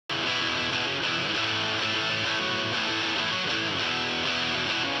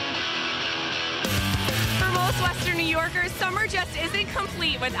Western New Yorkers, summer just isn't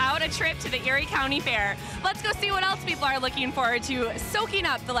complete without a trip to the Erie County Fair. Let's go see what else people are looking forward to, soaking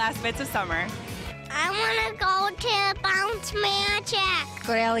up the last bits of summer. I want to go to Bounce Magic.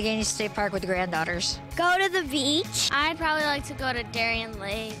 Go to Allegheny State Park with the granddaughters. Go to the beach. I'd probably like to go to Darien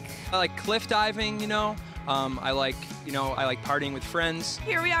Lake. I like cliff diving, I like partying with friends.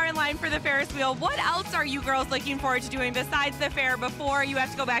 Here we are in line for the Ferris wheel. What else are you girls looking forward to doing besides the fair before you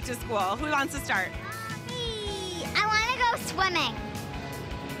have to go back to school? Who wants to start? Me. I want to go swimming.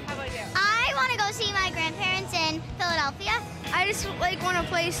 How about you? I want to go see my grandparents in Philadelphia. I just want to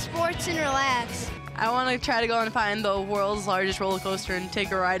play sports and relax. I want to try to go and find the world's largest roller coaster and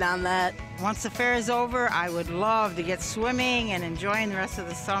take a ride on that. Once the fair is over, I would love to get swimming and enjoying the rest of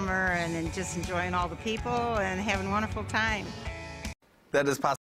the summer and just enjoying all the people and having a wonderful time. That is possible.